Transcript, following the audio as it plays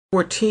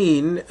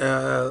14,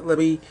 let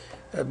me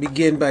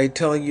begin by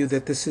telling you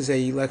that this is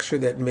a lecture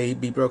that may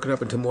be broken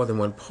up into more than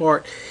one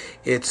part.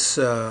 It's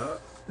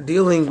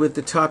dealing with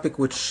the topic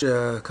which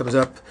comes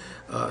up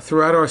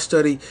throughout our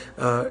study.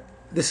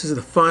 This is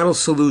the final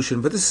solution,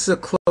 but this is a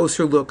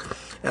closer look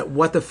at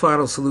what the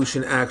final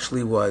solution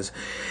actually was.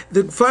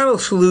 The final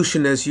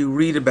solution, as you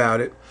read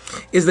about it,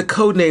 is the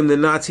code name the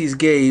Nazis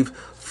gave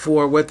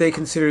for what they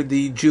considered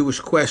the Jewish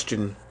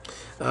question.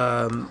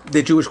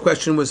 The Jewish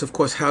question was, of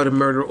course, how to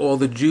murder all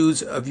the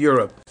Jews of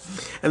Europe.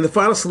 And the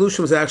final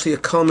solution was actually a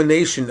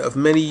culmination of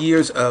many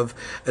years of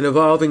an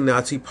evolving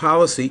Nazi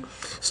policy,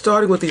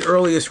 starting with the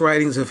earliest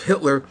writings of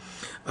Hitler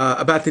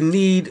about the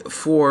need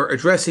for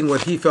addressing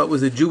what he felt was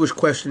the Jewish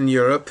question in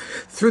Europe,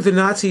 through the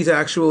Nazis'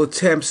 actual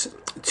attempts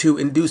to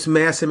induce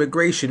mass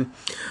immigration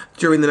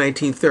during the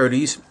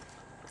 1930s,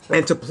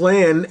 and to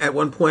plan, at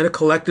one point, a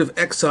collective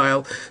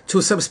exile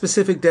to some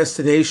specific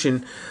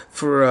destination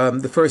for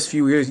the first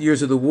few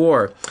years of the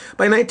war.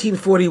 By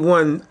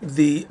 1941,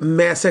 the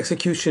mass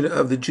execution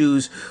of the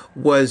Jews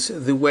was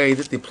the way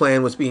that the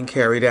plan was being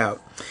carried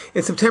out.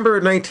 In September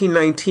of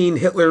 1919,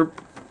 Hitler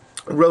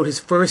wrote his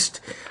first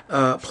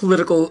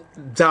political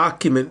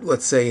document,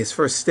 let's say, his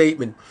first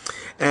statement.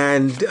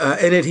 And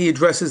in it, he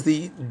addresses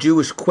the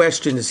Jewish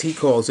question, as he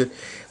calls it,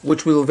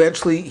 which will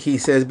eventually, he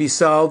says, be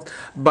solved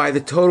by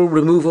the total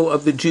removal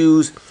of the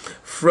Jews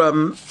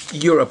from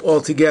Europe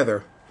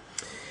altogether.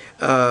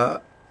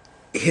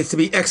 It's to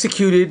be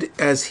executed,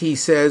 as he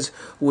says,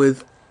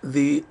 with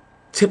the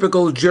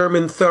typical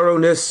German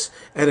thoroughness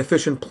and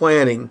efficient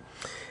planning.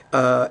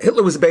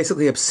 Hitler was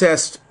basically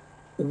obsessed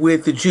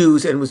with the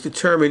Jews and was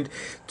determined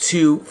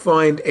to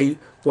find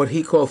what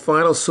he called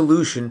final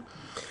solution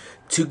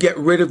to get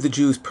rid of the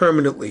Jews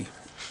permanently.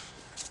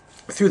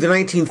 Through the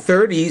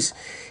 1930s,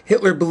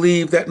 Hitler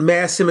believed that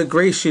mass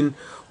immigration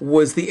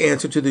was the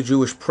answer to the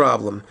Jewish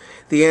problem.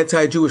 The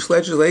anti-Jewish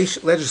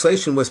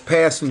legislation was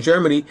passed in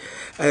Germany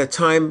at a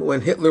time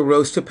when Hitler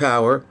rose to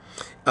power,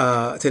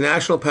 to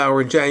national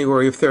power in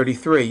January of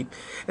 1933,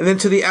 and then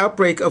to the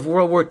outbreak of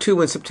World War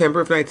II in September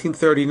of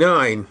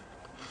 1939.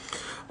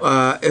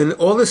 And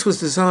all this was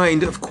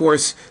designed, of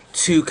course,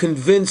 to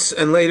convince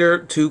and later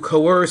to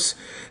coerce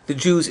the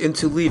Jews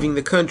into leaving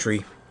the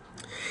country.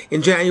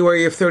 In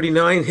January of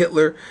 1939,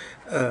 Hitler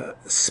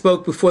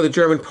spoke before the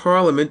German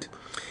parliament,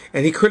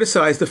 and he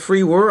criticized the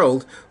free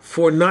world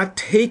for not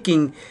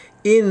taking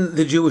in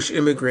the Jewish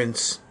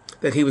immigrants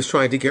that he was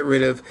trying to get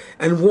rid of,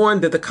 and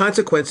warned that the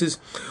consequences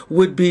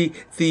would be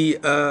the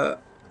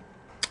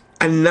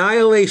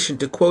annihilation,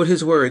 to quote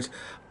his words,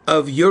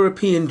 of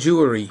European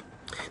Jewry.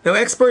 Now,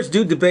 experts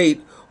do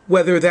debate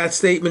whether that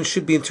statement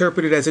should be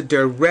interpreted as a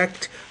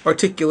direct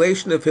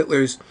articulation of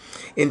Hitler's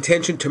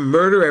intention to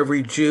murder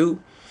every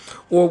Jew,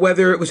 or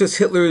whether it was just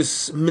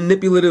Hitler's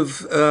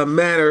manipulative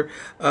manner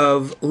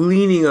of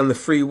leaning on the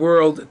free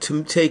world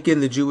to take in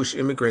the Jewish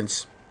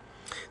immigrants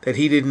that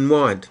he didn't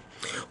want.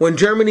 When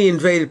Germany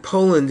invaded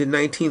Poland in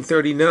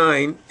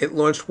 1939, it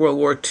launched World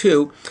War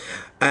II,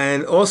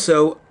 and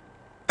also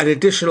an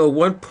additional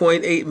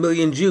 1.8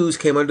 million Jews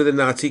came under the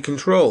Nazi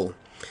control.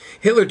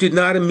 Hitler did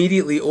not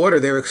immediately order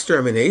their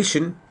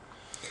extermination.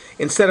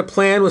 Instead, a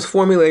plan was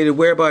formulated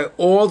whereby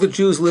all the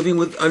Jews living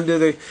under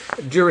the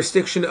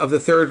jurisdiction of the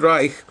Third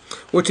Reich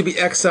were to be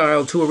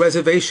exiled to a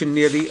reservation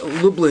near the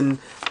Lublin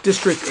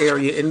district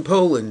area in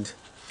Poland,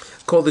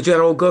 called the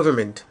General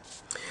Government.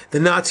 The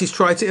Nazis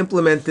tried to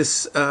implement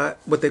this,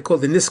 what they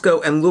called the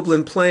Nisko and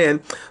Lublin plan,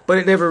 but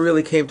it never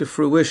really came to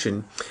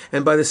fruition.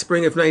 And by the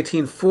spring of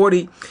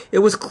 1940, it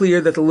was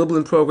clear that the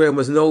Lublin program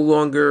was no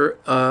longer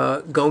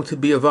going to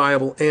be a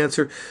viable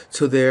answer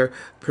to their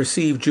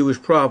perceived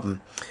Jewish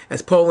problem,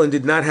 as Poland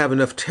did not have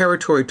enough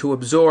territory to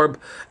absorb,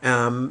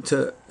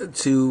 to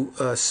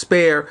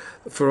spare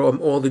for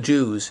all the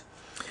Jews.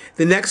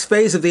 The next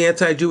phase of the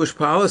anti-Jewish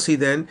policy,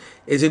 then,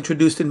 is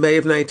introduced in May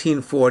of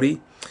 1940,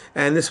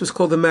 and this was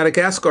called the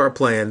Madagascar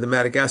Plan. The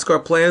Madagascar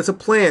Plan is a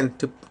plan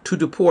to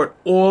deport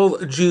all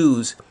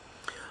Jews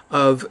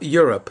of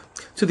Europe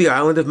to the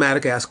island of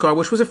Madagascar,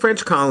 which was a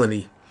French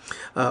colony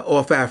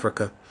off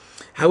Africa.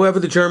 However,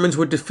 the Germans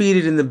were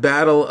defeated in the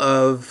Battle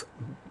of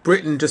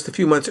Britain just a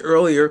few months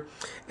earlier,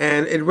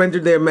 and it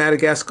rendered their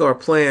Madagascar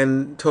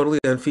plan totally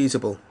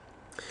unfeasible.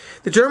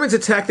 The Germans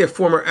attacked their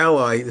former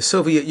ally, the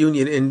Soviet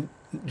Union, in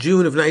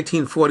June of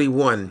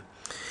 1941,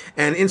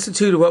 and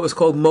instituted what was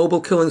called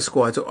mobile killing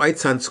squads, or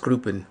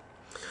Einsatzgruppen.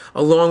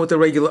 Along with the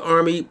regular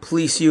army,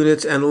 police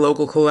units, and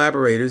local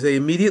collaborators, they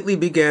immediately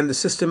began the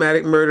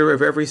systematic murder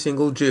of every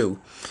single Jew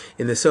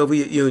in the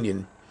Soviet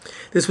Union.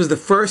 This was the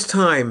first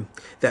time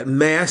that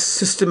mass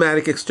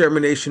systematic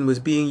extermination was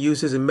being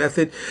used as a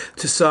method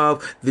to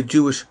solve the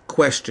Jewish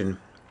question.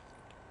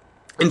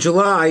 In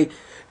July,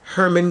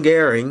 Hermann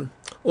Goering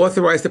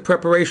authorized the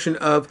preparation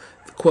of,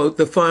 quote,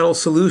 the final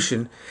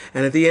solution,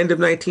 and at the end of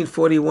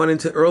 1941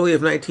 into early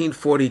of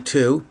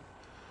 1942,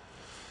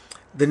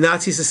 the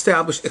Nazis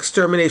established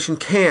extermination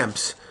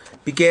camps,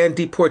 began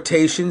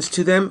deportations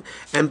to them,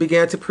 and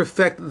began to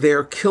perfect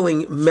their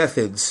killing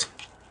methods.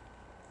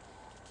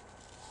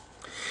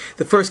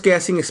 The first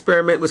gassing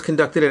experiment was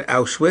conducted at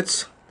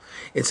Auschwitz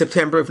in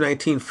September of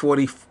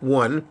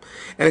 1941,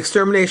 and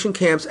extermination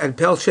camps at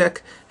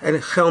Belzec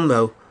and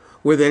Chelmno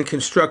were then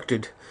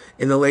constructed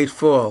in the late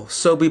fall.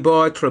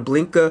 Sobibor,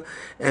 Treblinka,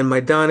 and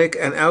Majdanek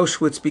and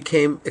Auschwitz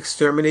became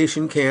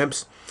extermination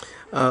camps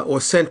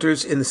or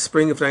centers in the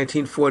spring of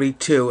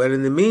 1942. And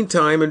in the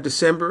meantime, in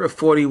December of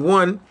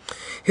 41,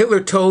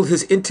 Hitler told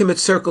his intimate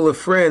circle of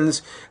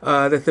friends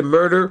that the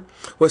murder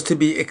was to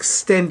be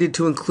extended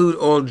to include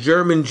all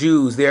German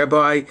Jews,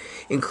 thereby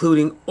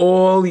including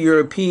all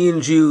European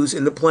Jews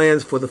in the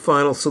plans for the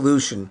final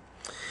solution.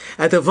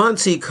 At the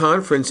Wannsee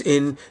Conference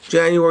in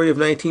January of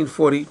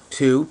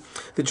 1942,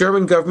 the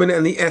German government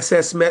and the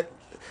SS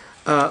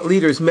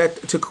leaders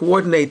met to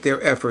coordinate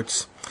their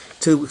efforts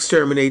to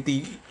exterminate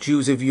the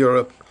Jews of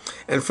Europe.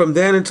 And from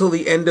then until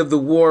the end of the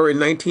war in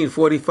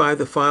 1945,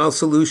 the final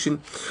solution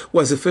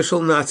was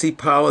official Nazi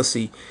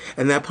policy.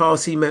 And that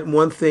policy meant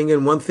one thing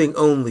and one thing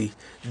only: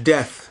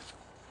 death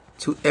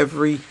to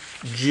every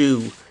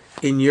Jew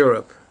in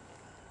Europe.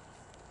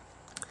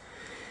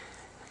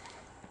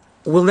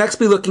 We'll next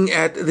be looking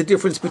at the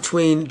difference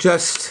between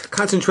just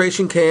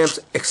concentration camps,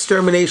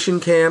 extermination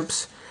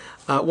camps,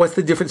 what's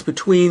the difference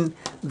between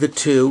the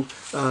two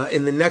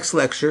in the next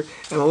lecture.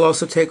 And we'll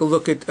also take a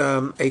look at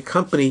a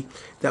company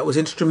that was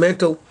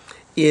instrumental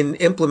in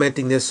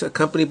implementing this, a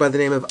company by the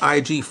name of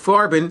I.G.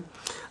 Farben.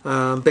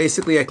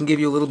 Basically, I can give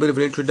you a little bit of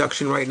an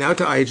introduction right now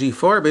to I.G.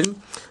 Farben,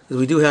 because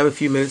we do have a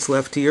few minutes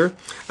left here.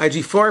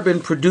 I.G.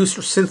 Farben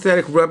produced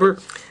synthetic rubber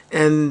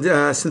and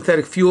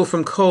synthetic fuel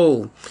from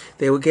coal.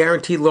 They were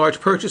guaranteed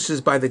large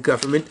purchases by the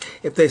government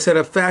if they set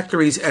up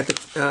factories at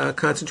the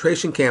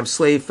concentration camps,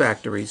 slave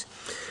factories.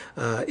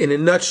 In a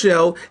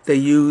nutshell, they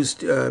used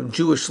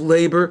Jewish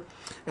labor,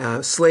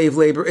 slave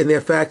labor in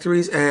their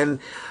factories, and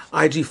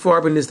I.G.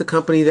 Farben is the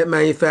company that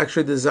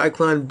manufactured the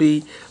Zyklon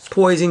B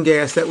poison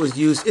gas that was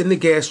used in the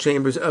gas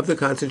chambers of the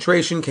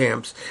concentration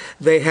camps.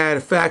 They had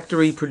a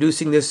factory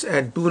producing this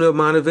at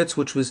Buno-Monowitz,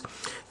 which was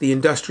the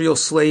industrial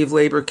slave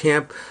labor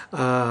camp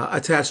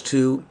attached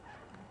to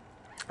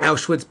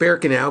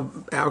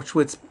Auschwitz-Birkenau.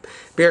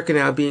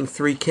 Auschwitz-Birkenau being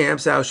three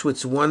camps: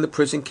 Auschwitz I, the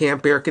prison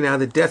camp; Birkenau,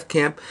 the death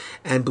camp;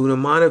 and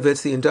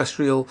Buno-Monowitz, the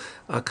industrial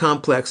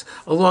complex,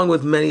 along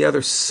with many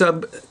other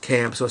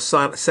sub-camps or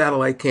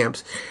satellite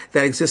camps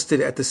that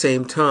existed at the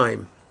same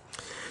time.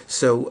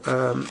 So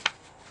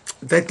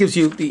that gives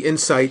you the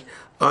insight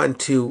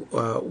onto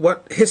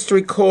what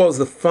history calls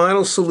the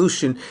final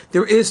solution.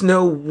 There is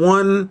no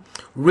one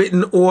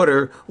written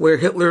order where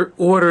Hitler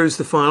orders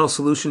the final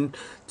solution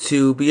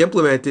to be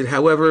implemented.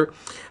 However,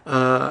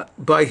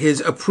 by his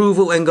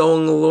approval and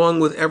going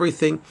along with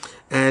everything,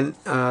 and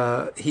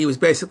he was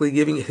basically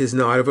giving it his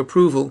nod of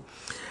approval,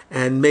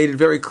 and made it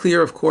very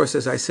clear, of course,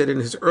 as I said in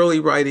his early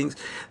writings,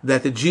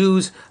 that the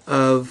Jews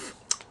of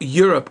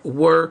Europe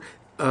were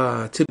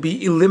to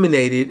be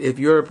eliminated if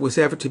Europe was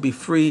ever to be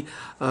free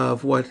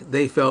of what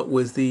they felt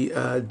was the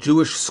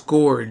Jewish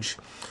scourge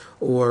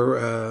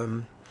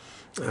or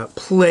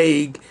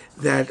plague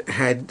that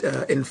had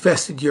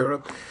infested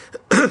Europe,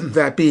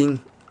 that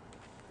being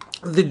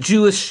the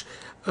Jewish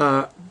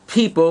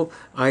people.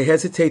 I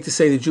hesitate to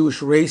say the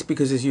Jewish race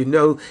because, as you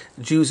know,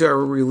 Jews are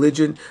a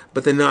religion,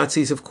 but the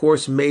Nazis, of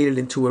course, made it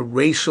into a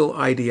racial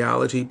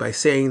ideology by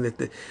saying that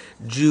the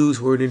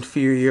Jews were an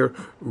inferior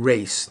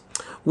race.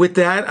 With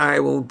that, I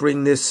will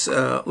bring this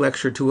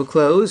lecture to a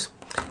close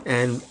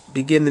and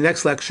begin the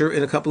next lecture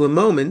in a couple of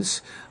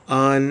moments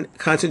on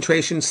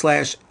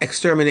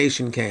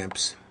concentration/extermination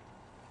camps.